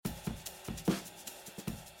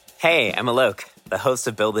Hey, I'm Alok, the host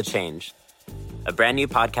of Build the Change, a brand new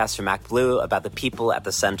podcast from MacBlue about the people at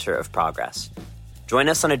the center of progress. Join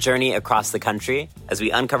us on a journey across the country as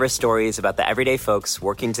we uncover stories about the everyday folks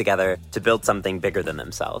working together to build something bigger than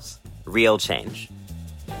themselves. Real change.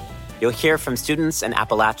 You'll hear from students in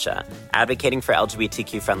Appalachia advocating for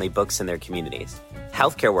LGBTQ-friendly books in their communities,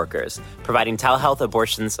 healthcare workers providing telehealth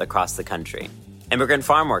abortions across the country, immigrant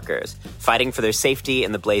farm workers fighting for their safety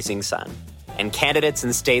in the blazing sun, and candidates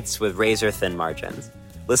in states with razor-thin margins.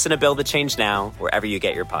 Listen to Build the Change now, wherever you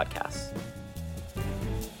get your podcasts.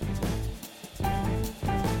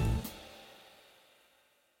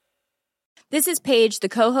 This is Paige, the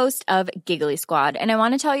co-host of Giggly Squad, and I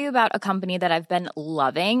want to tell you about a company that I've been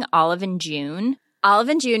loving, Olive & June.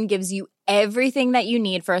 Olive & June gives you everything that you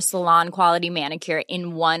need for a salon-quality manicure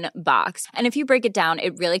in one box. And if you break it down,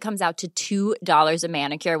 it really comes out to $2 a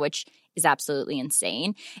manicure, which is absolutely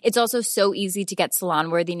insane. It's also so easy to get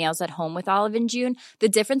salon-worthy nails at home with Olive & June. The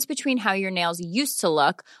difference between how your nails used to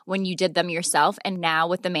look when you did them yourself and now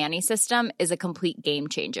with the Mani system is a complete game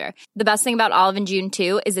changer. The best thing about Olive & June,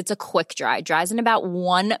 too, is it's a quick dry. Dries in about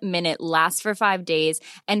 1 minute, lasts for 5 days,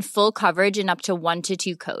 and full coverage in up to 1 to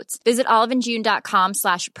 2 coats. Visit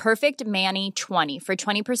oliveandjune.com/perfectmani20 for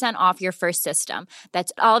 20% off your first system.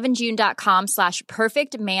 That's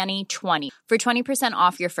oliveandjune.com/perfectmani20 for 20%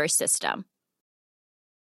 off your first system.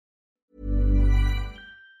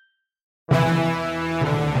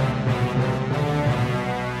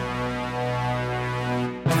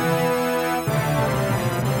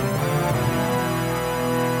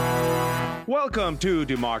 Welcome to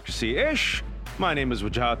Democracy-ish. My name is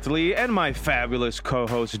Wajahat Ali, and my fabulous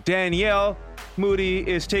co-host Danielle Moody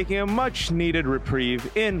is taking a much-needed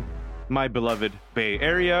reprieve in my beloved Bay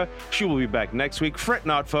Area. She will be back next week. Fret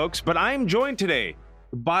not, folks, but I'm joined today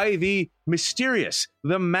by the mysterious,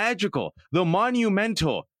 the magical, the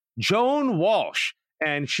monumental Joan Walsh,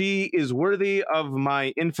 and she is worthy of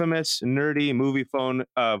my infamous, nerdy movie phone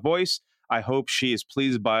voice. I hope she is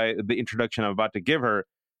pleased by the introduction I'm about to give her.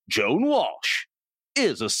 Joan Walsh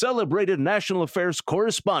is a celebrated national affairs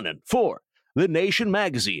correspondent for The Nation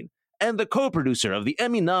magazine and the co-producer of the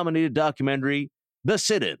Emmy-nominated documentary The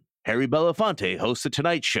Sit-In. Harry Belafonte hosts The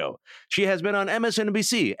Tonight Show. She has been on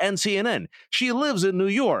MSNBC and CNN. She lives in New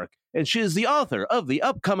York, and she is the author of the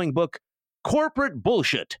upcoming book, Corporate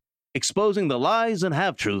Bullshit, Exposing the Lies and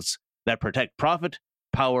Half-Truths That Protect Profit,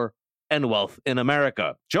 Power, and Wealth in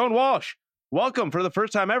America. Joan Walsh, welcome for the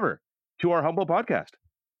first time ever to our humble podcast.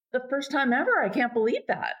 The first time ever. I can't believe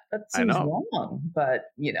that. That seems long,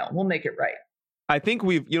 but, we'll make it right. I think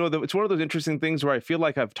it's one of those interesting things where I feel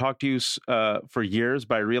like I've talked to you for years,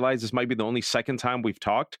 but I realize this might be the only second time we've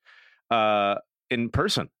talked in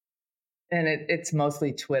person. And it's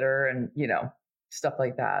mostly Twitter and, stuff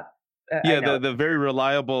like that. Yeah, the very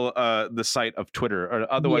reliable the site of Twitter,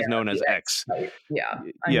 or otherwise known as X. Yeah,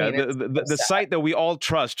 the site that we all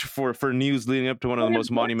trust for news leading up to one of the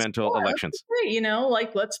most monumental elections.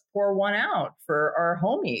 Let's pour one out for our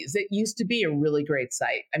homies. It used to be a really great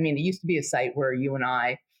site. I mean, it used to be a site where you and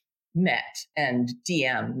I met and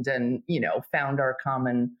DM'd and found our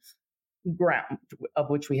common ground, of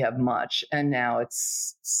which we have much. And now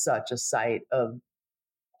it's such a site of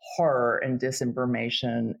horror and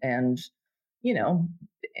disinformation and,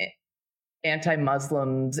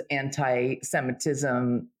 anti-Muslims,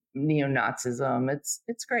 anti-Semitism, neo-Nazism.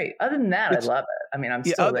 It's great. Other than that, I love it. I mean, I'm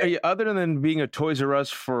still there. Other than being a Toys R Us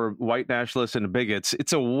for white nationalists and bigots,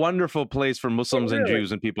 it's a wonderful place for Muslims and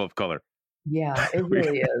Jews and people of color. Yeah, it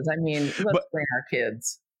really is. I mean, let's bring our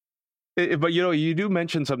kids. But you do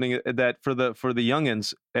mention something that for the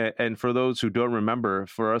youngins and for those who don't remember,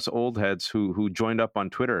 for us old heads who joined up on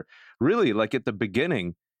Twitter, really, like at the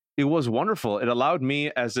beginning, it was wonderful. It allowed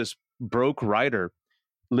me as this broke writer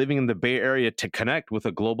living in the Bay Area to connect with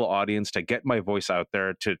a global audience, to get my voice out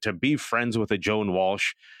there, to be friends with a Joan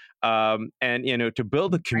Walsh, and to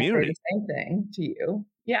build a community. Same thing to you,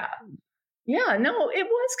 yeah. Yeah, no, it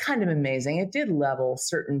was kind of amazing. It did level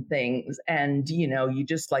certain things. And, you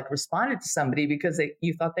just responded to somebody because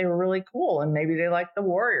you thought they were really cool and maybe they liked the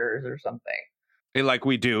Warriors or something. Like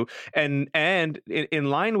we do. And in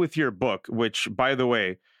line with your book, which, by the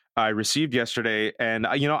way, I received yesterday, and,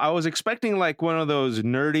 I was expecting like one of those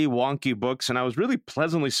nerdy, wonky books, and I was really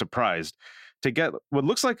pleasantly surprised to get what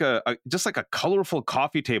looks like just like a colorful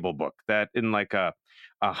coffee table book that in like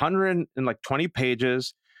 120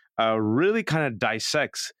 pages, really kind of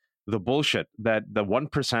dissects the bullshit that the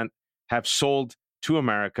 1% have sold to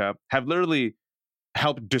America, have literally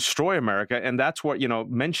helped destroy America. And that's what,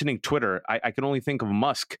 mentioning Twitter, I can only think of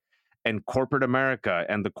Musk and corporate America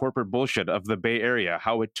and the corporate bullshit of the Bay Area,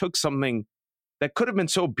 how it took something that could have been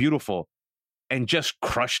so beautiful and just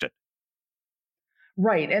crushed it.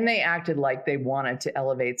 Right. And they acted like they wanted to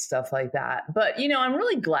elevate stuff like that. But, I'm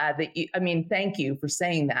really glad that thank you for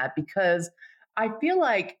saying that, because I feel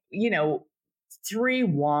like, three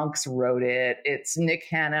wonks wrote it. It's Nick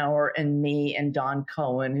Hanauer and me and Don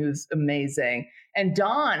Cohen, who's amazing. And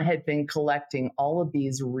Don had been collecting all of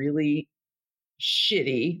these really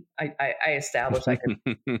shitty, I established I could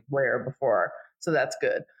swear before, so that's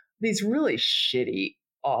good. These really shitty,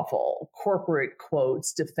 awful corporate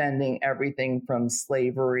quotes defending everything from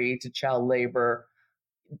slavery to child labor,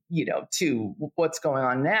 to what's going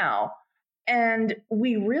on now. And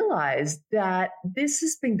we realized that this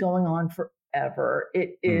has been going on forever.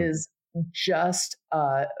 It is just,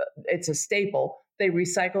 it's a staple. They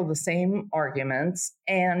recycle the same arguments,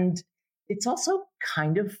 and it's also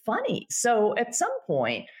kind of funny. So at some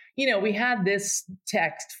point, we had this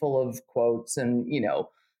text full of quotes and,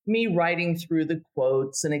 me writing through the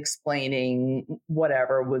quotes and explaining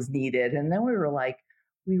whatever was needed. And then we were like,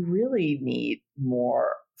 we really need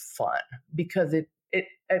more fun, because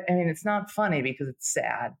it's not funny because it's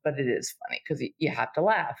sad, but it is funny because you have to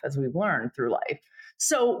laugh, as we've learned through life.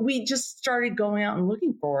 So we just started going out and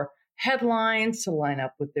looking for headlines to line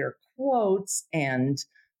up with their quotes and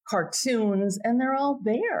cartoons, and they're all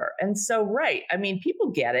there. And so, right, people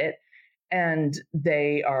get it, and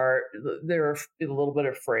they're a little bit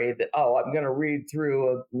afraid that, I'm going to read through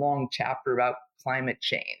a long chapter about climate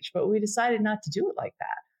change. But we decided not to do it like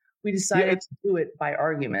that. We decided to do it by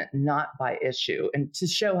argument, not by issue, and to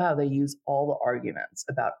show how they use all the arguments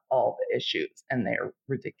about all the issues, and they're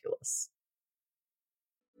ridiculous.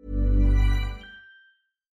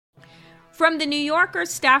 From The New Yorker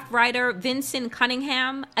staff writer Vincent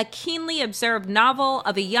Cunningham, a keenly observed novel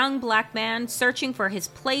of a young Black man searching for his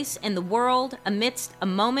place in the world amidst a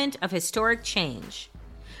moment of historic change.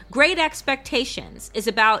 Great Expectations is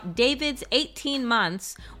about David's 18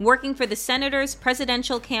 months working for the senator's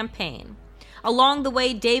presidential campaign. Along the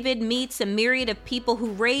way, David meets a myriad of people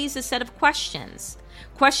who raise a set of questions.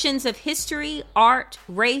 Questions of history, art,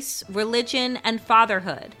 race, religion, and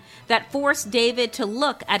fatherhood that force David to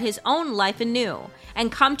look at his own life anew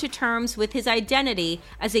and come to terms with his identity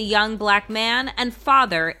as a young Black man and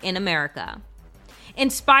father in America.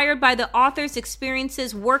 Inspired by the author's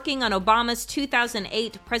experiences working on Obama's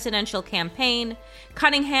 2008 presidential campaign,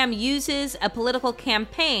 Cunningham uses a political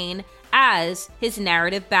campaign as his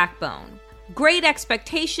narrative backbone. Great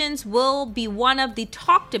Expectations will be one of the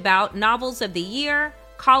talked about novels of the year.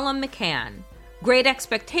 Colum McCann. Great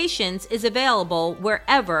Expectations is available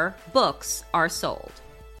wherever books are sold.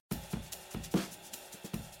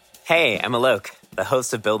 Hey, I'm Alok, the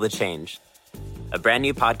host of Build the Change, a brand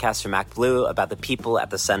new podcast from MacBlue about the people at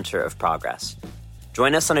the center of progress.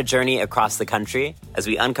 Join us on a journey across the country as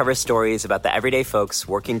we uncover stories about the everyday folks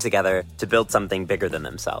working together to build something bigger than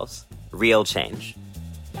themselves. Real change.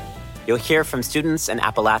 You'll hear from students in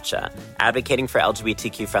Appalachia advocating for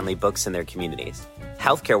LGBTQ-friendly books in their communities,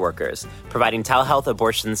 healthcare workers providing telehealth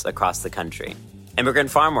abortions across the country, immigrant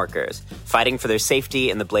farm workers fighting for their safety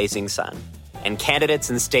in the blazing sun, and candidates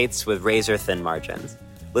in states with razor-thin margins.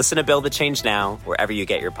 Listen to Build the Change now, wherever you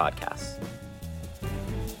get your podcasts.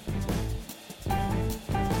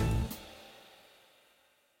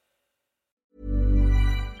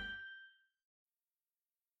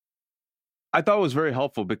 I thought it was very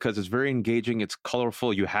helpful because it's very engaging. It's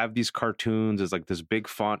colorful. You have these cartoons. It's like this big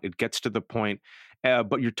font. It gets to the point.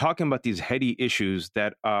 But you're talking about these heady issues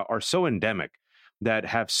that are so endemic, that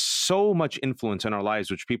have so much influence in our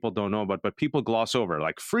lives, which people don't know about, but people gloss over,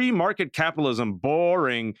 like free market capitalism,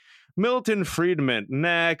 boring, Milton Friedman,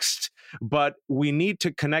 next. But we need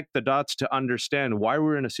to connect the dots to understand why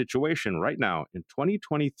we're in a situation right now in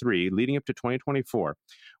 2023, leading up to 2024,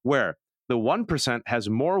 where the 1% has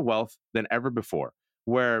more wealth than ever before,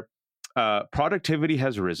 where productivity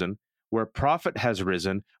has risen, where profit has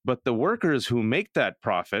risen, but the workers who make that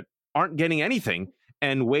profit aren't getting anything,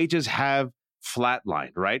 and wages have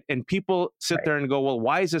flatlined, right? And people sit there and go, well,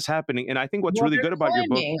 why is this happening? And I think what's really good about your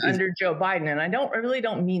book is under Joe Biden, and I really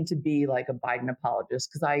don't mean to be like a Biden apologist,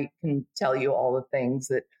 because I can tell you all the things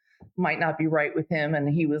that might not be right with him, and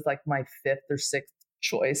he was like my fifth or sixth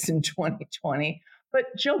choice in 2020. But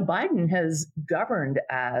Joe Biden has governed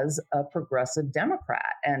as a progressive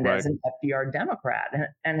Democrat and as an FDR Democrat,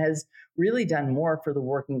 and has really done more for the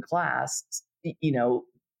working class,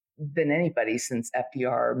 than anybody since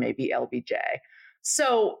FDR, maybe LBJ.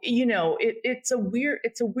 So, it's a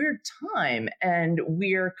weird time, and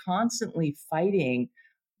we're constantly fighting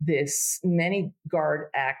this many guard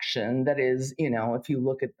action that is, if you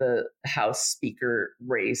look at the House Speaker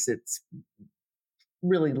race, it's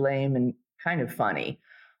really lame and kind of funny.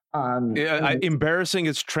 Embarrassing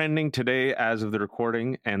is trending today as of the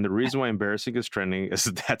recording. And the reason why embarrassing is trending is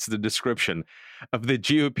that's the description of the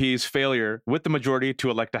GOP's failure with the majority to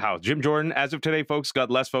elect a House. Jim Jordan, as of today, folks, got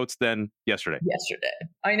less votes than yesterday.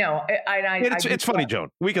 I know. It's funny, Joan.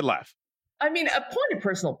 We could laugh. I mean, a point of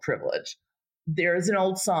personal privilege. There's an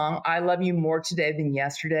old song, I love you more today than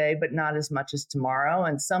yesterday, but not as much as tomorrow.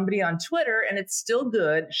 And somebody on Twitter, and it's still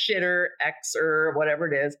good, Shitter, Xer,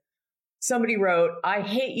 whatever it is, somebody wrote, I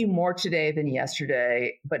hate you more today than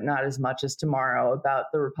yesterday, but not as much as tomorrow, about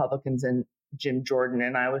the Republicans and Jim Jordan.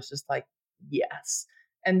 And I was just like, yes.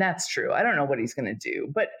 And that's true. I don't know what he's going to do,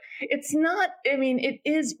 but it's not, I mean, it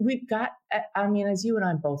is, we've got, I mean, as you and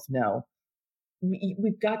I both know,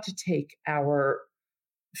 we've got to take our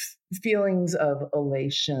feelings of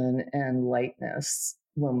elation and lightness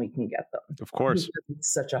when we can get them. Of course. Because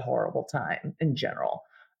it's such a horrible time in general.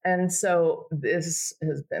 And so this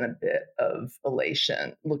has been a bit of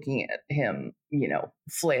elation looking at him, you know,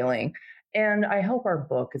 flailing. And I hope our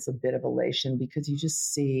book is a bit of elation because you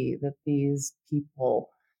just see that these people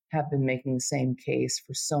have been making the same case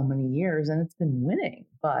for so many years and it's been winning.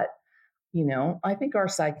 But, you know, I think our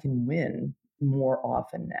side can win more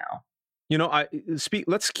often now. You know,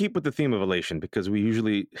 let's keep with the theme of elation because we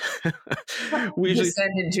usually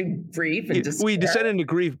descend into grief and despair. We descend into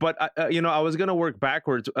grief, but you know, I was going to work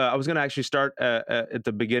backwards. I was going to actually start at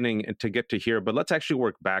the beginning to get to here, but let's actually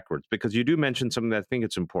work backwards because you do mention something that I think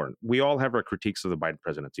it's important. We all have our critiques of the Biden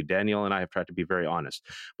presidency. Daniel and I have tried to be very honest,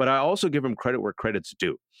 but I also give him credit where credit's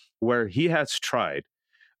due, where he has tried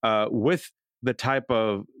with the type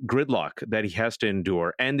of gridlock that he has to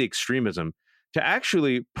endure and the extremism to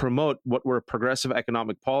actually promote what were progressive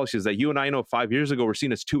economic policies that you and I know 5 years ago were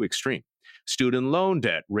seen as too extreme. Student loan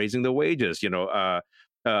debt, raising the wages, you know,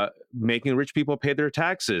 making rich people pay their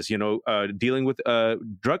taxes, you know, dealing with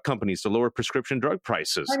drug companies to lower prescription drug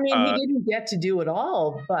prices. I mean, he didn't get to do it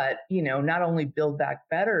all, but, you know, not only Build Back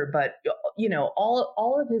Better, but, you know,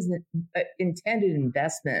 all of his intended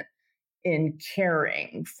investment in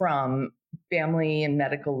caring, from family and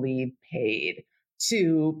medical leave paid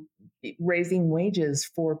to raising wages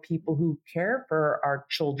for people who care for our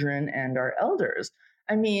children and our elders.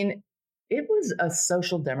 I mean, it was a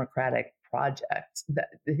social democratic project, that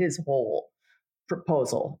his whole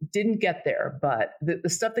proposal didn't get there, but the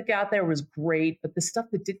stuff that got there was great, but the stuff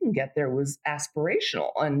that didn't get there was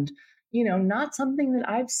aspirational and, you know, not something that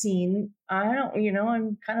I've seen. I don't, you know,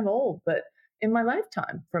 I'm kind of old, but in my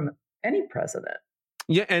lifetime from any president.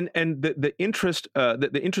 Yeah, and the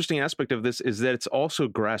interesting aspect of this is that it's also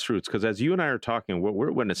grassroots, because as you and I are talking, what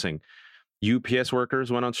we're witnessing, UPS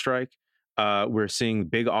workers went on strike. We're seeing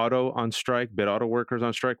big auto workers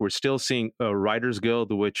on strike. We're still seeing a Writers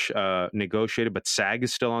Guild, which negotiated, but SAG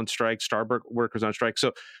is still on strike. Starbucks workers on strike.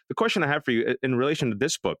 So the question I have for you in relation to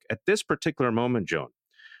this book, at this particular moment, Joan,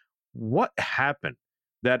 what happened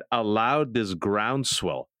that allowed this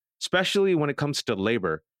groundswell, especially when it comes to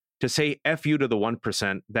labor, to say F you to the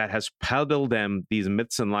 1% that has peddled them these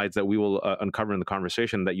myths and lies that we will uncover in the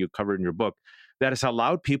conversation that you covered in your book, that has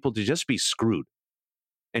allowed people to just be screwed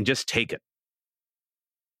and just take it?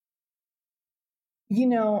 You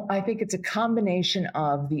know, I think it's a combination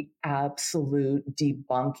of the absolute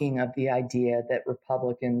debunking of the idea that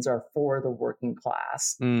Republicans are for the working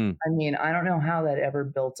class. I mean, I don't know how that ever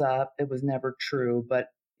built up. It was never true, but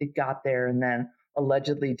it got there. And then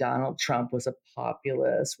allegedly Donald Trump was a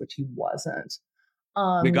populist, which he wasn't.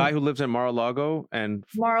 The guy who lives in Mar-a-Lago and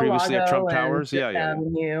previously at Trump Towers,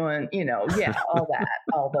 Avenue, and you know, all that.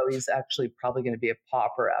 Although he's actually probably going to be a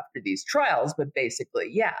pauper after these trials, but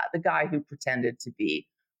basically, the guy who pretended to be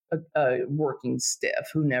a working stiff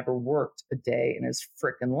who never worked a day in his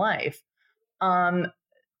frickin' life.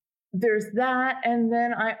 There's that, and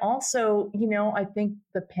then I also, you know, I think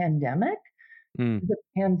the pandemic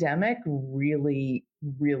really,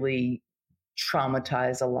 really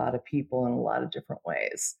traumatized a lot of people in a lot of different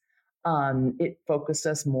ways. It focused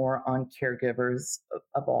us more on caregivers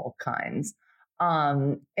of all kinds.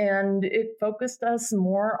 And it focused us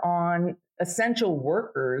more on essential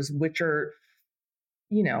workers, which are,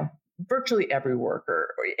 you know, virtually every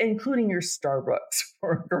worker, including your Starbucks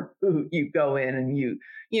worker who you go in and you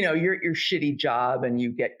know, your shitty job and you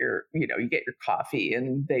get your coffee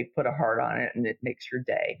and they put a heart on it and it makes your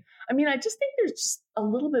day. I mean, I just think there's just a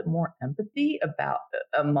little bit more empathy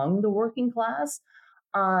among the working class.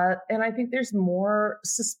 And I think there's more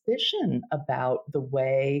suspicion about the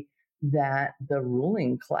way that the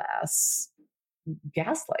ruling class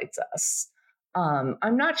gaslights us.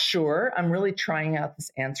 I'm not sure. I'm really trying out this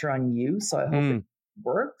answer on you, so I hope it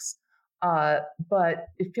works. But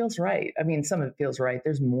it feels right. I mean, some of it feels right.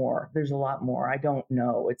 There's more. There's a lot more. I don't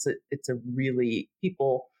know. It's a really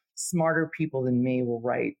smarter people than me will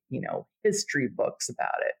write, history books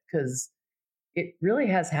about it because it really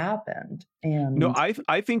has happened. No, And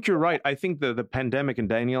I think you're right. I think the pandemic, and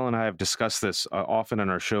Danielle and I have discussed this often on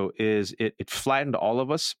our show, is it flattened all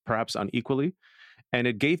of us, perhaps unequally, and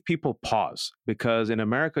it gave people pause because in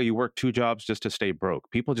America you work two jobs just to stay broke.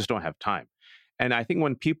 People just don't have time. And I think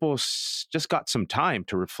when people just got some time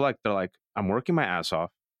to reflect, they're like, I'm working my ass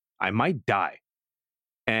off. I might die.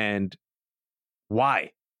 And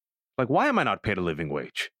why? Like, why am I not paid a living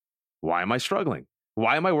wage? Why am I struggling?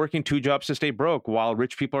 Why am I working two jobs to stay broke while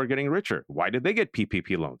rich people are getting richer? Why did they get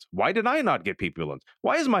PPP loans? Why did I not get PPP loans?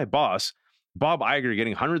 Why is my boss, Bob Iger,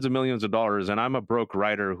 getting hundreds of millions of dollars and I'm a broke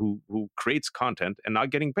writer who creates content and not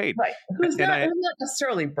getting paid? Right. Who's not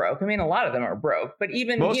necessarily broke. I mean, a lot of them are broke, but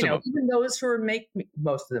even, even those who are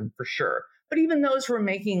most of them for sure, but even those who are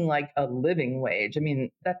making like a living wage, I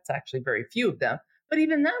mean, that's actually very few of them, but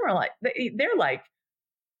even them are like, they're like,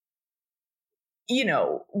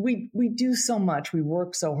 we do so much, we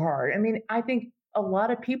work so hard. I mean, I think a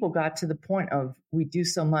lot of people got to the point of we do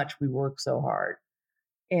so much, we work so hard,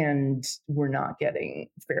 and we're not getting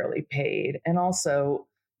fairly paid. And also,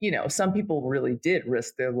 some people really did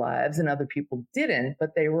risk their lives and other people didn't,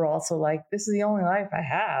 but they were also like, this is the only life I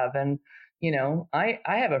have. And, I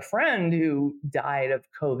have a friend who died of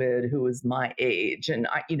COVID who was my age. And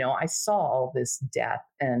I saw all this death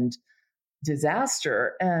and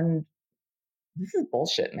disaster, and this is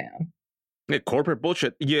bullshit, man. Yeah, corporate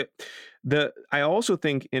bullshit. Yeah, I also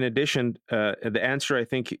think, in addition, the answer I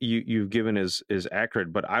think you've given is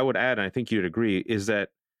accurate. But I would add, and I think you'd agree, is that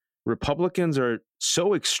Republicans are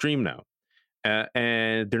so extreme now,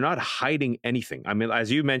 and they're not hiding anything. I mean,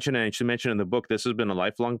 as you mentioned, and you mentioned in the book, this has been a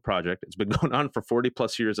lifelong project. It's been going on for 40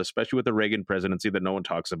 plus years, especially with the Reagan presidency that no one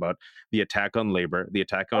talks about. The attack on labor, the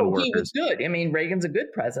attack on workers. He was good. I mean, Reagan's a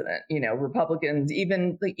good president. Republicans,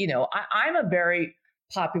 even, I'm a very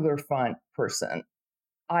popular front person.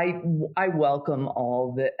 I welcome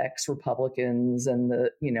all the ex-Republicans and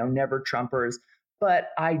the, never Trumpers, but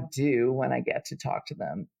I do, when I get to talk to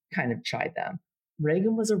them, kind of chide them.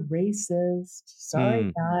 Reagan was a racist.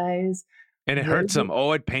 Sorry, guys. And it hurts them.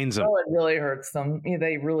 Oh, it pains them. Oh, it really hurts them.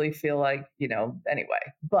 They really feel like, anyway.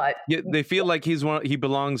 But yeah, they feel like he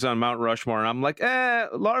belongs on Mount Rushmore. And I'm like, a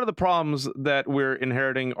lot of the problems that we're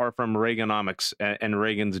inheriting are from Reaganomics and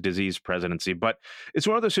Reagan's disease presidency. But it's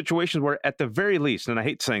one of those situations where, at the very least, and I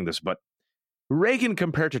hate saying this, but Reagan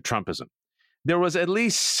compared to Trumpism, there was at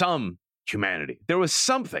least some humanity. There was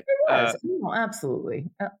something. There was.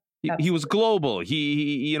 Absolutely. He was global.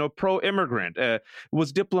 He pro-immigrant,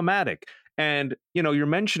 was diplomatic. And, you're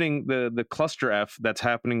mentioning the cluster F that's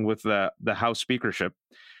happening with the House speakership.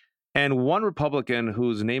 And one Republican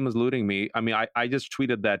whose name is eluding me, I mean, I just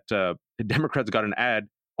tweeted that the Democrats got an ad,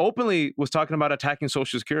 openly was talking about attacking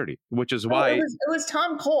Social Security, which is why... It was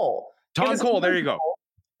Tom Cole. Tom Cole, there you go.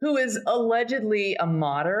 Who is allegedly a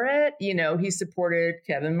moderate. He supported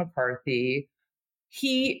Kevin McCarthy.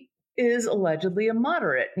 He is allegedly a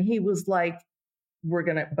moderate. And he was like, we're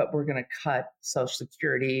going to cut Social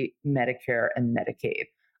Security, Medicare, and Medicaid.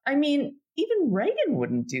 I mean, even Reagan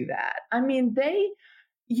wouldn't do that. I mean,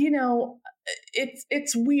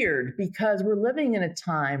 it's weird because we're living in a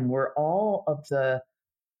time where all of the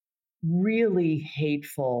really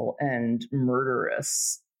hateful and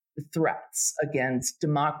murderous threats against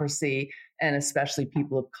democracy and especially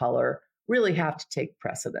people of color really have to take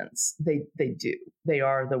precedence. They do. They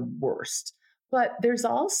are the worst. But there's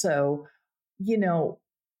also,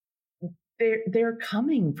 they're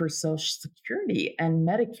coming for Social Security and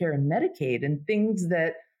Medicare and Medicaid and things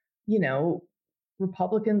that,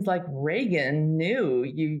 Republicans like Reagan knew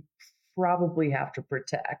you probably have to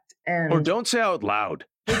protect. Or don't say out loud.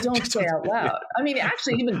 Don't say out loud. I mean,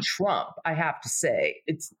 actually, even Trump, I have to say,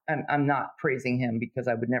 I'm not praising him because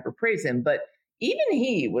I would never praise him, but even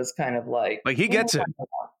he was kind of like he gets it.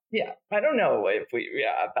 Yeah. I don't know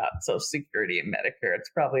about Social Security and Medicare. It's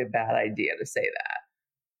probably a bad idea to say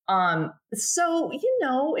that. So,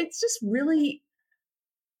 it's just really,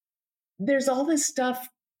 there's all this stuff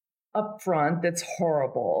up front that's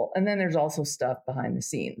horrible. And then there's also stuff behind the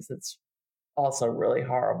scenes that's also really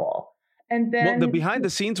horrible. And then the behind the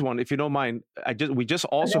scenes one, if you don't mind, we just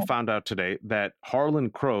also found out today that Harlan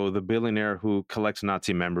Crow, the billionaire who collects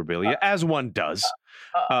Nazi memorabilia, as one does,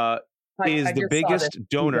 is the biggest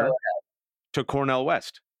donor to Cornel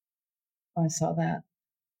West. I saw that.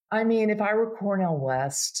 I mean, if I were Cornel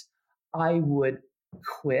West, I would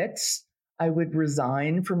quit. I would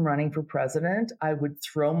resign from running for president. I would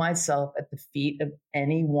throw myself at the feet of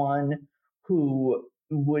anyone who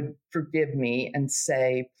would forgive me and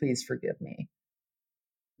say, please forgive me.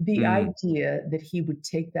 The idea that he would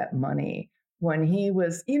take that money when he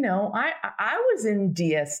was, I was in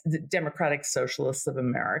the Democratic Socialists of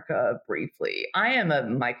America briefly. I am a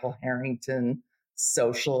Michael Harrington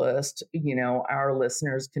socialist. Our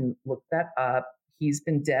listeners can look that up. He's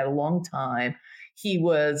been dead a long time. He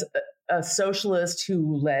was a socialist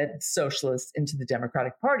who led socialists into the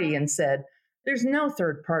Democratic Party and said, there's no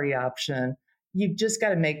third party option. You've just got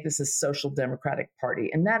to make this a social democratic party.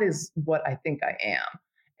 And that is what I think I am.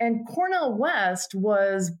 And Cornel West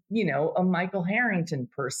was, a Michael Harrington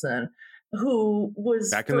person who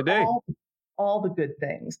was back in the day, all the good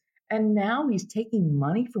things. And now he's taking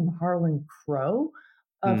money from Harlan Crow,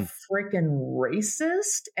 a frickin'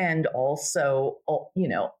 racist and also,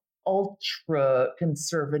 ultra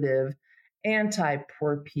conservative,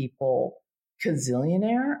 anti-poor people,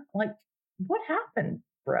 gazillionaire. Like, what happened,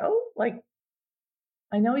 bro? Like,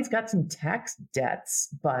 I know he's got some tax debts,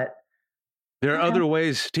 but there are other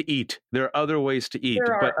ways to eat. There are other ways to eat.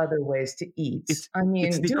 There are other ways to eat. It's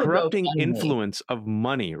the corrupting influence of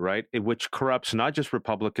money, right? Which corrupts not just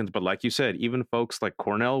Republicans, but like you said, even folks like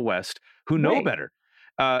Cornel West who know better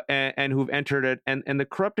and who've entered it. And the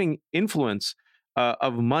corrupting influence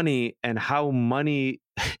of money and how money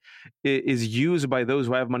is used by those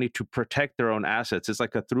who have money to protect their own assets. It's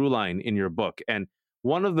like a through line in your book. And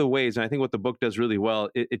one of the ways, and I think what the book does really well,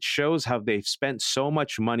 it shows how they've spent so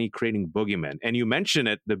much money creating boogeymen. And you mention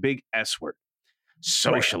it, the big S word,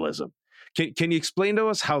 socialism. Right. Can you explain to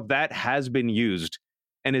us how that has been used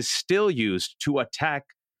and is still used to attack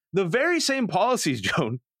the very same policies,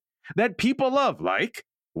 Joan, that people love, like,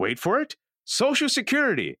 wait for it, Social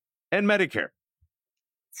Security and Medicare?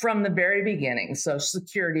 From the very beginning, Social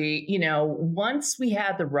Security, once we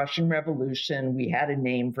had the Russian Revolution, we had a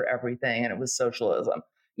name for everything, and it was socialism.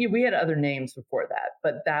 We had other names before that,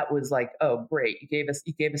 but that was like, oh, great, you gave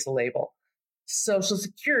us a label. Social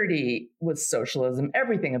Security was socialism.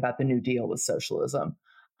 Everything about the New Deal was socialism.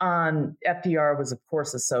 FDR was, of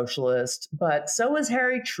course, a socialist, but so was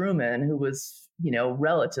Harry Truman, who was,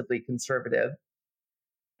 relatively conservative.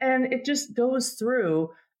 And it just goes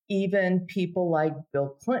through. Even people like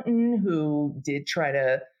Bill Clinton, who did try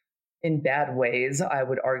to, in bad ways, I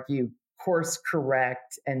would argue, course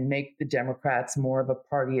correct and make the Democrats more of a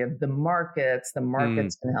party of the markets. The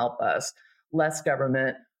markets can help us. Less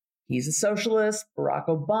government. He's a socialist. Barack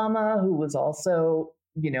Obama, who was also,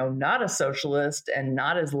 not a socialist and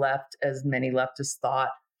not as left as many leftists thought.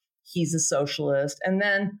 He's a socialist. And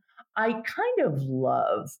then I kind of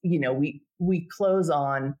love, we close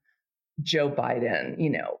on Joe Biden,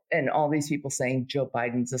 and all these people saying Joe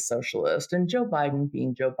Biden's a socialist, and Joe Biden,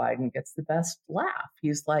 being Joe Biden, gets the best laugh.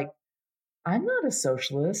 He's like, I'm not a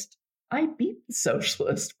socialist. I beat the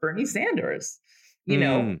socialist, Bernie Sanders.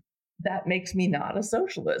 That makes me not a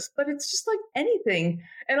socialist, but it's just like anything.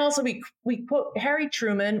 And also we quote Harry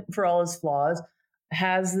Truman, for all his flaws,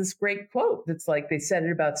 has this great quote that's like, they said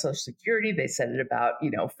it about Social Security. They said it about,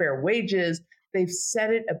 fair wages. They've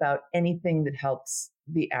said it about anything that helps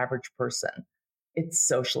the average person. It's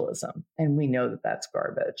socialism. And we know that that's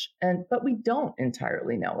garbage. But we don't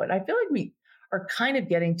entirely know it. I feel like we are kind of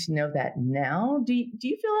getting to know that now. Do you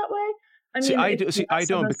feel that way? I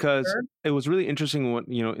don't, because it was really interesting when,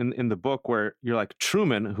 in the book where you're like,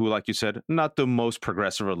 Truman, who, like you said, not the most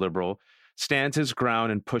progressive or liberal, stands his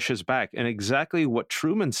ground and pushes back. And exactly what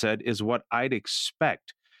Truman said is what I'd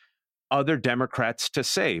expect other Democrats to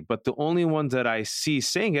say, but the only ones that I see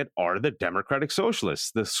saying it are the Democratic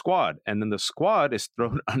Socialists, the squad. And then the squad is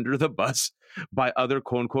thrown under the bus by other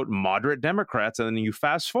quote unquote moderate Democrats. And then you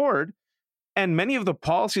fast forward, and many of the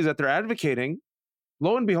policies that they're advocating,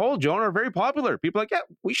 lo and behold, Joan, are very popular. People are like, yeah,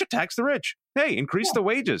 we should tax the rich. Hey, increase the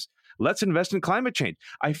wages. Let's invest in climate change.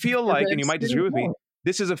 I feel like, and you might disagree with me,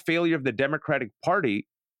 this is a failure of the Democratic Party,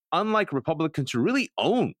 unlike Republicans who really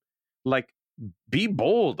own, like, be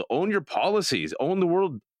bold, own your policies, own the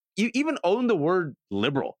world, even own the word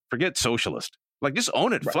liberal. Forget socialist. Like, just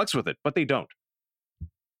own it, flex with it, but they don't.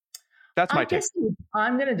 That's my take.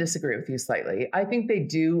 I'm going to disagree with you slightly. I think they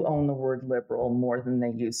do own the word liberal more than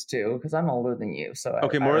they used to, because I'm older than you. So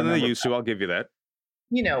okay, more than they used to. I'll give you that.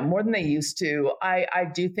 More than they used to. I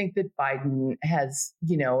do think that Biden has,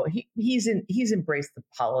 he's embraced the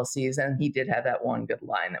policies, and he did have that one good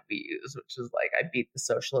line that we use, which is like, I beat the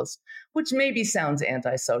socialists, which maybe sounds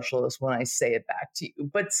anti-socialist when I say it back to you,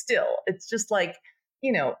 but still, it's just like,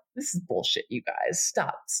 this is bullshit, you guys.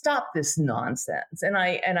 Stop this nonsense. And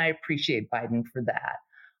I appreciate Biden for that.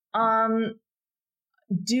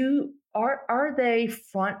 Are they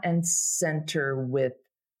front and center with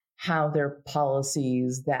how their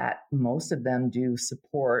policies that most of them do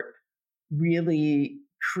support really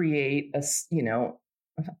create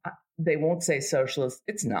they won't say socialist,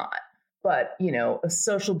 it's not, but, a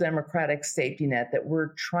social democratic safety net that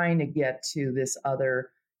we're trying to get to this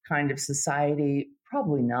other kind of society.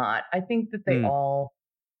 Probably not. I think that they all,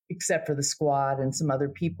 except for the squad and some other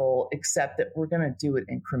people, accept that we're going to do it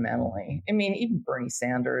incrementally. I mean, even Bernie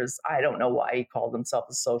Sanders, I don't know why he called himself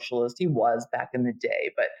a socialist. He was back in the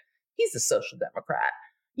day, but he's a social democrat.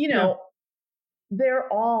 Yeah.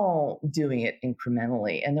 They're all doing it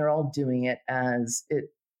incrementally, and they're all doing it as it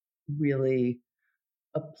really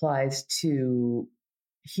applies to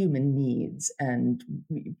human needs and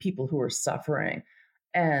people who are suffering.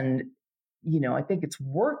 And, I think it's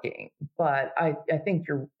working, but I think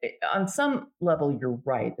on some level, you're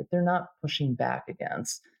right that they're not pushing back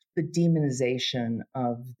against the demonization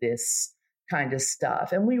of this kind of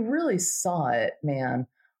stuff. And we really saw it, man.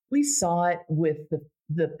 We saw it with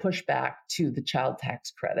the pushback to the child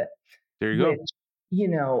tax credit. There you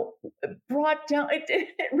go. Brought down, it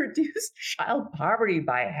reduced child poverty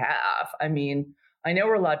by half. I mean, I know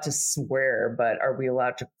we're allowed to swear, but are we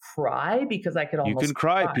allowed to cry? Because I could almost You can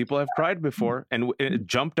cry. People have cried before, and it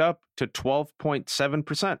jumped up to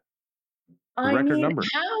 12.7%. Record number.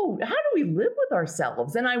 How do we live with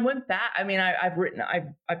ourselves? And I went back. I mean,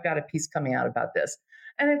 I've got a piece coming out about this,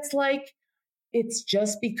 and it's like, it's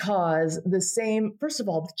just because first of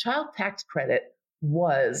all, the child tax credit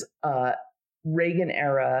was a Reagan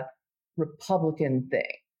era Republican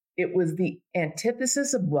thing. It was the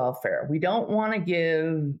antithesis of welfare. We don't want to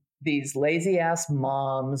give these lazy ass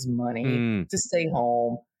moms money to stay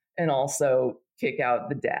home and also kick out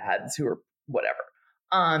the dads who are whatever.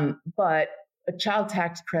 But a child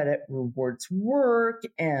tax credit rewards work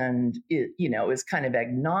and it, is kind of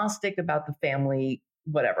agnostic about the family,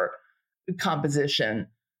 whatever, composition.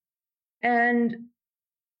 And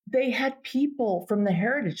they had people from the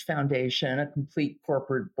Heritage Foundation, a complete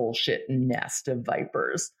corporate bullshit nest of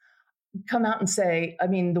vipers, come out and say, I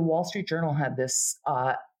mean, the Wall Street Journal had this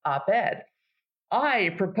op-ed.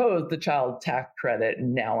 I proposed the child tax credit,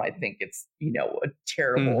 and now I think it's, a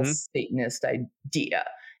terrible Satanist idea.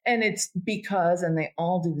 And it's because, and they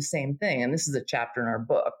all do the same thing, and this is a chapter in our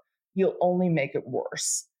book, you'll only make it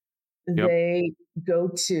worse. Yep. They go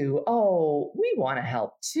to, we want to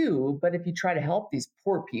help too, but if you try to help these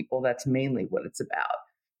poor people, that's mainly what it's about.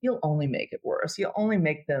 You'll only make it worse. You'll only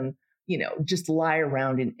make them, just lie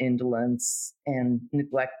around in indolence and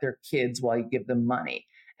neglect their kids while you give them money.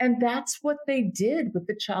 And that's what they did with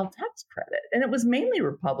the child tax credit. And it was mainly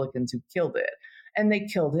Republicans who killed it. And they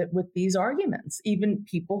killed it with these arguments. Even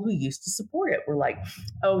people who used to support it were like,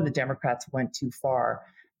 the Democrats went too far.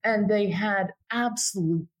 And they had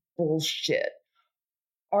absolute bullshit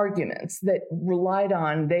arguments that relied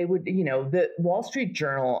on, the Wall Street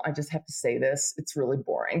Journal, I just have to say this, it's really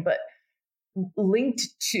boring, but linked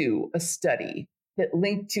to a study that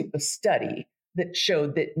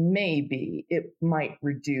showed that maybe it might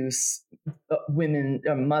reduce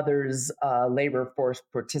mothers' labor force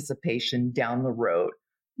participation down the road.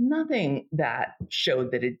 Nothing that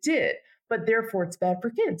showed that it did, but therefore it's bad for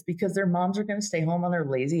kids because their moms are going to stay home on their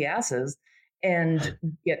lazy asses and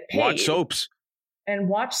get paid. Watch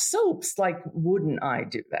soaps. Like, wouldn't I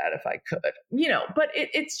do that if I could? But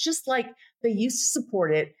it's just like they used to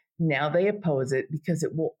support it. Now they oppose it because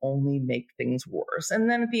it will only make things worse. And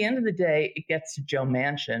then at the end of the day, it gets to Joe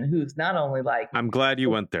Manchin, who's not only like... I'm glad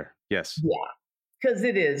you went there. Yes. Yeah,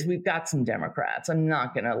 because we've got some Democrats. I'm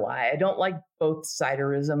not going to lie. I don't like both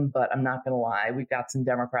siderism, but I'm not going to lie. We've got some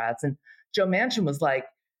Democrats. And Joe Manchin was like,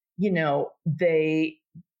 they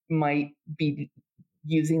might be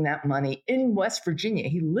using that money in West Virginia.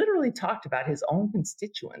 He literally talked about his own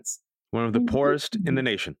constituents. One of the poorest in the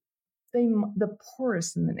nation. The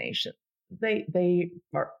poorest in the nation. They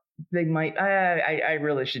might, I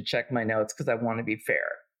really should check my notes because I want to be fair.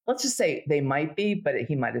 Let's just say they might be, but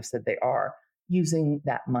he might have said they are using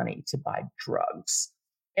that money to buy drugs.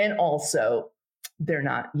 And also they're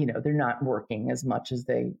not working as much as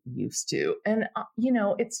they used to. And,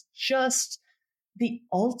 it's just the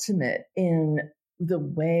ultimate in the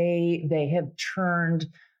way they have turned.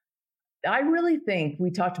 I really think,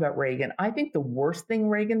 we talked about Reagan. I think the worst thing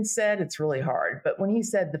Reagan said, it's really hard, but when he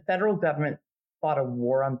said the federal government fought a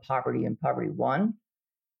war on poverty and poverty won,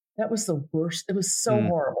 that was the worst. It was so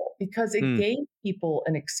horrible because it gave people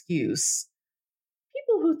an excuse.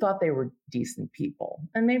 People who thought they were decent people,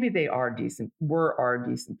 and maybe they are decent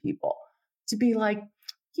people, to be like,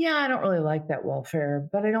 yeah, I don't really like that welfare,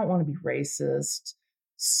 but I don't want to be racist.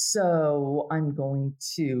 So I'm going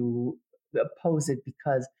to oppose it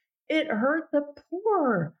because it hurt the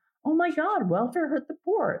poor. oh my God, welfare hurt the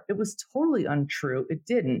poor. It was totally untrue. It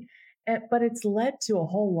didn't. But it's led to a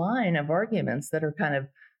whole line of arguments that are kind of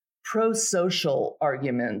pro-social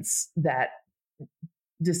arguments that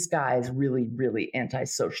disguise really, really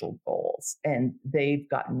antisocial goals. And they've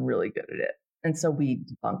gotten really good at it. And so we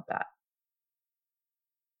debunk that.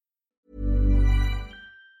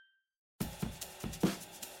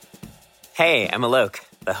 Hey, I'm Alok,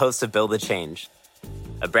 the host of Build the Change,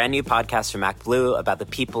 a brand new podcast from MacBlue about the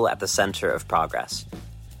people at the center of progress.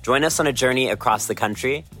 Join us on a journey across the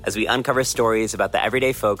country as we uncover stories about the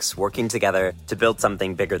everyday folks working together to build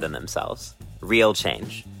something bigger than themselves, real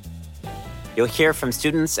change. You'll hear from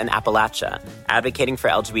students in Appalachia advocating for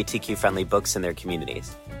LGBTQ-friendly books in their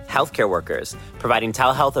communities, healthcare workers providing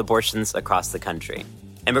telehealth abortions across the country,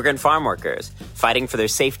 immigrant farm workers fighting for their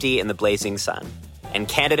safety in the blazing sun, and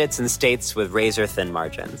candidates in states with razor-thin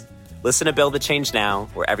margins. Listen to Build the Change now,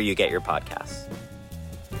 wherever you get your podcasts.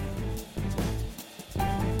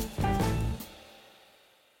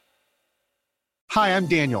 Hi, I'm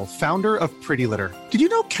Daniel, founder of Pretty Litter. Did you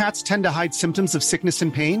know cats tend to hide symptoms of sickness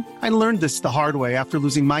and pain? I learned this the hard way after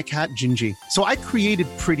losing my cat, Gingy. So I created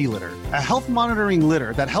Pretty Litter, a health monitoring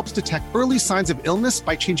litter that helps detect early signs of illness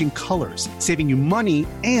by changing colors, saving you money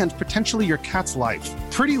and potentially your cat's life.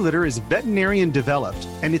 Pretty Litter is veterinarian developed,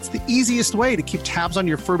 and it's the easiest way to keep tabs on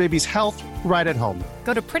your fur baby's health right at home.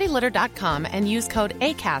 Go to prettylitter.com and use code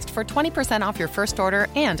ACAST for 20% off your first order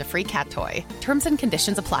and a free cat toy. Terms and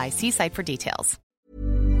conditions apply. See site for details.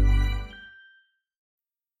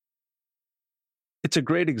 It's a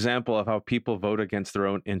great example of how people vote against their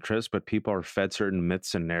own interests, but people are fed certain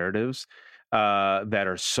myths and narratives that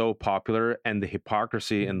are so popular. And the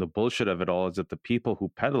hypocrisy and the bullshit of it all is that the people who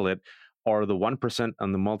peddle it are the 1%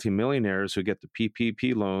 and the multimillionaires who get the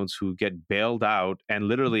PPP loans, who get bailed out and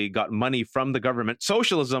literally got money from the government,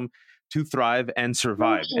 socialism, to thrive and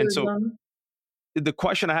survive. Socialism. And so the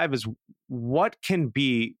question I have is, what can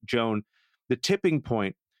be, Joan, the tipping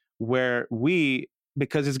point where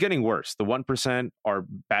because it's getting worse. The 1% are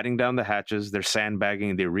batting down the hatches. They're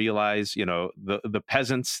sandbagging. They realize, the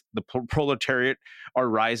peasants, the proletariat are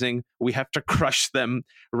rising. We have to crush them,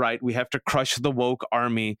 right? We have to crush the woke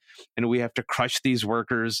army, and we have to crush these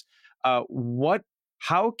workers.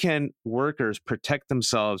 How can workers protect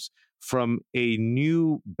themselves from a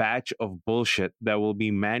new batch of bullshit that will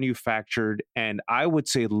be manufactured and, I would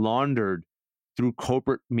say, laundered through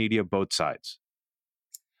corporate media, both sides?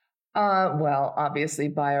 Well, obviously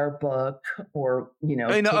buy our book or,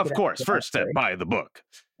 of course, first step, buy the book.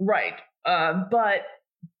 Right. But,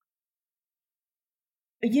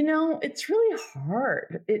 it's really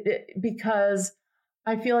hard because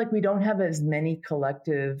I feel like we don't have as many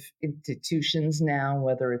collective institutions now,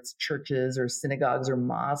 whether it's churches or synagogues or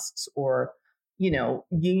mosques or,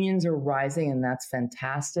 unions are rising, and that's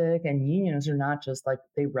fantastic. And unions are not just like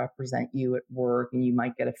they represent you at work and you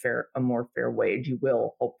might get a more fair wage. You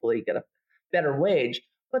will hopefully get a better wage,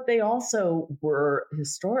 but they also were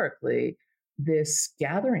historically this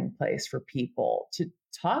gathering place for people to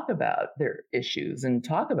talk about their issues and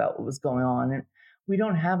talk about what was going on. And we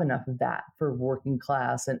don't have enough of that for working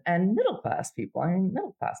class and middle class people. I mean,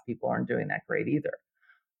 middle class people aren't doing that great either.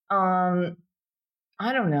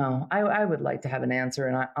 I don't know. I would like to have an answer,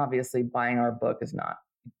 and obviously buying our book is not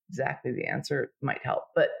exactly the answer. It might help,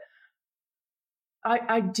 but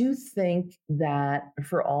I do think that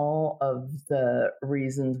for all of the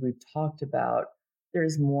reasons we've talked about,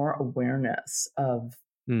 there's more awareness of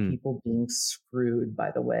people being screwed by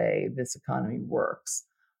the way this economy works.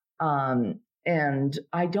 And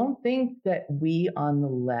I don't think that we on the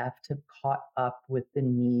left have caught up with the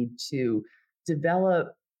need to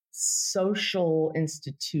develop social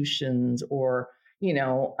institutions or,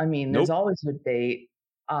 there's always a debate,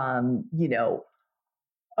 the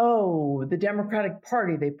Democratic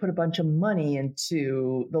Party, they put a bunch of money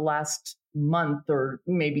into the last month or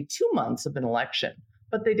maybe 2 months of an election,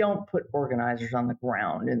 but they don't put organizers on the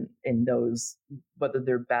ground in those, whether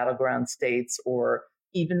they're battleground states or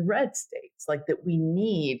even red states, like that we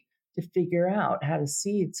need to figure out how to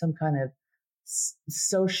seed some kind of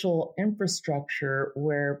social infrastructure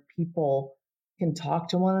where people can talk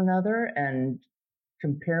to one another and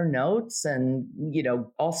compare notes and,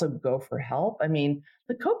 also go for help. I mean,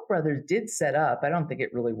 the Koch brothers did set up, I don't think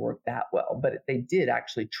it really worked that well, but they did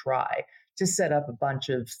actually try to set up a bunch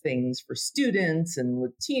of things for students and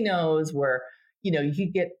Latinos where, you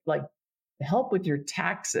could get like help with your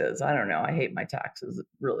taxes. I don't know. I hate my taxes. It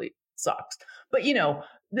really sucks. But,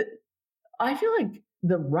 I feel like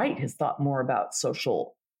the right has thought more about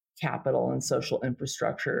social capital and social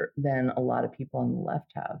infrastructure than a lot of people on the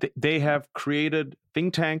left have. They have created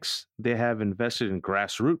think tanks. They have invested in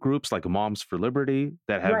grassroots groups like Moms for Liberty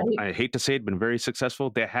that have, Right. I hate to say it, been very successful.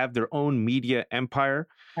 They have their own media empire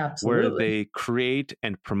where Absolutely. they create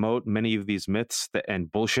and promote many of these myths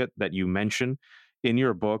and bullshit that you mention in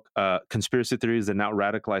your book, Conspiracy Theories That Now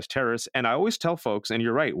Radicalize Terrorists. And I always tell folks, and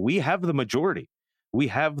you're right, we have the majority. We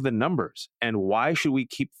have the numbers. And why should we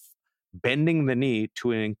keep bending the knee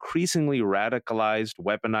to an increasingly radicalized,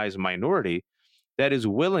 weaponized minority that is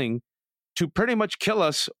willing to pretty much kill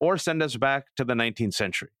us or send us back to the 19th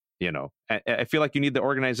century? You know, I feel like you need the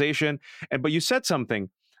organization. But you said something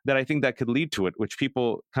that I think that could lead to it, which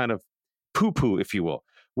people kind of poo-poo, if you will,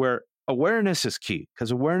 where awareness is key,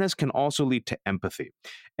 because awareness can also lead to empathy.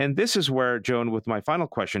 And this is where, Joan, with my final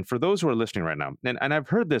question, for those who are listening right now, and I've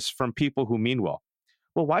heard this from people who mean well,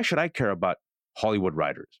 why should I care about Hollywood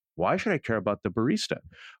writers? Why should I care about the barista?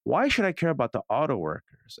 Why should I care about the auto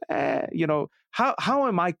workers? You know, how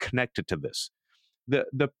am I connected to this?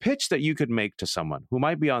 The pitch that you could make to someone who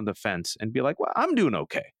might be on the fence and be like, well, I'm doing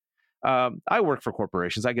okay. I work for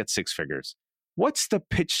corporations. I get six figures. What's the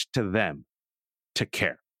pitch to them to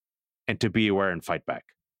care and to be aware and fight back?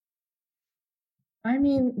 I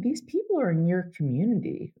mean, these people are in your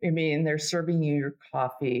community. I mean, they're serving you your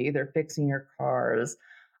coffee, they're fixing your cars.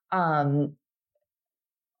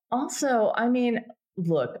 Also, I mean,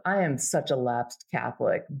 look, I am such a lapsed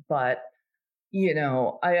Catholic, but, you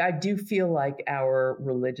know, I do feel like our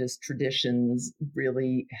religious traditions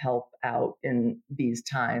really help out in these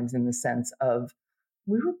times in the sense of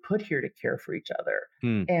we were put here to care for each other.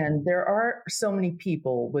 And there are so many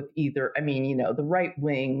people with either, I mean, you know, the right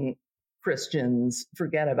wing Christians,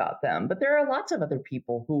 forget about them, but there are lots of other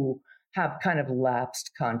people who have kind of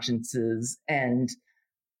lapsed consciences and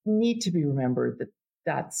need to be remembered that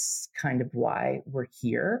that's kind of why we're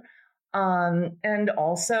here. And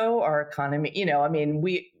also our economy, you know, I mean,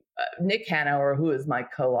 Nick Hanauer, who is my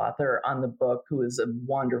co-author on the book, who is a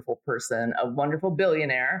wonderful person, a wonderful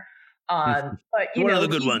billionaire. But you one know, of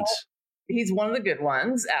the good ones. He's one of the good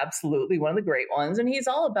ones, absolutely one of the great ones. And he's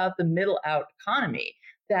all about the middle out economy,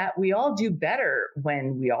 that we all do better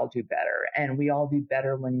when we all do better. And we all do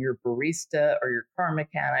better when you're barista or your car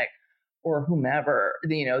mechanic or whomever,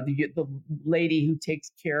 you know, the lady who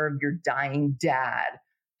takes care of your dying dad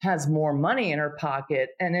has more money in her pocket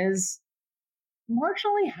and is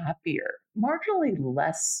marginally happier, marginally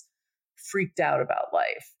less freaked out about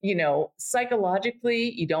life. You know,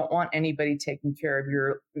 psychologically, you don't want anybody taking care of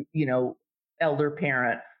your, you know, elder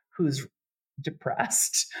parent who's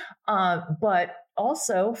depressed. But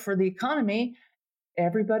also for the economy,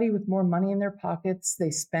 everybody with more money in their pockets,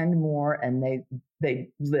 they spend more and they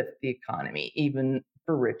lift the economy, even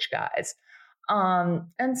for rich guys.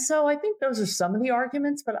 And so I think those are some of the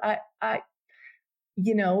arguments, but I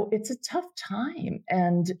you know, it's a tough time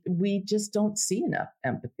and we just don't see enough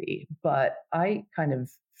empathy. But I kind of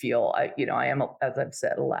feel, I am, as I've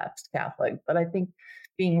said, a lapsed Catholic, but I think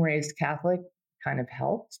being raised Catholic kind of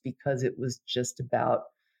helped because it was just about,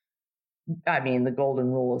 I mean, the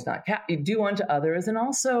golden rule is not do unto others. And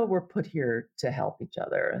also we're put here to help each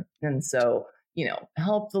other. And so, you know,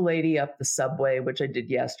 help the lady up the subway, which I did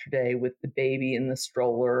yesterday with the baby in the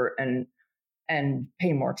stroller, and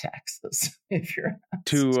pay more taxes if you're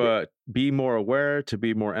to be more aware, to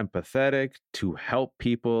be more empathetic, to help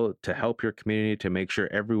people, to help your community, to make sure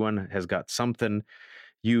everyone has got something.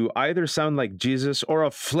 You either sound like Jesus or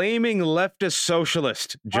a flaming leftist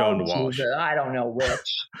socialist, Joan Walsh. Jesus, I don't know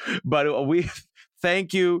which. But we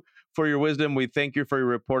thank you for your wisdom. We thank you for your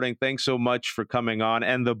reporting. Thanks so much for coming on.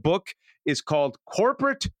 And the book is called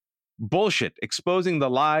Corporate Bullshit, Exposing the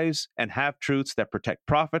Lies and Half-Truths That Protect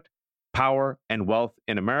Profit, Power, and Wealth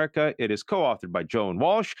in America. It is co-authored by Joan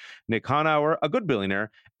Walsh, Nick Hanauer, a good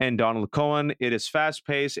billionaire, and Donald Cohen. It is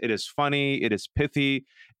fast-paced, it is funny, it is pithy,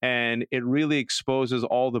 and it really exposes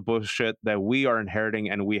all the bullshit that we are inheriting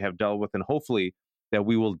and we have dealt with, and hopefully that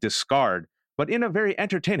we will discard, but in a very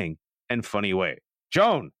entertaining and funny way.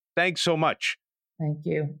 Joan, thanks so much. Thank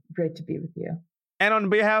you. Great to be with you. And on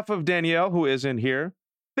behalf of Danielle, who isn't here,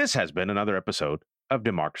 this has been another episode of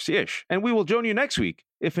Democracy-ish, and we will join you next week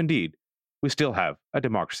if indeed we still have a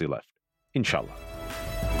democracy left. Inshallah.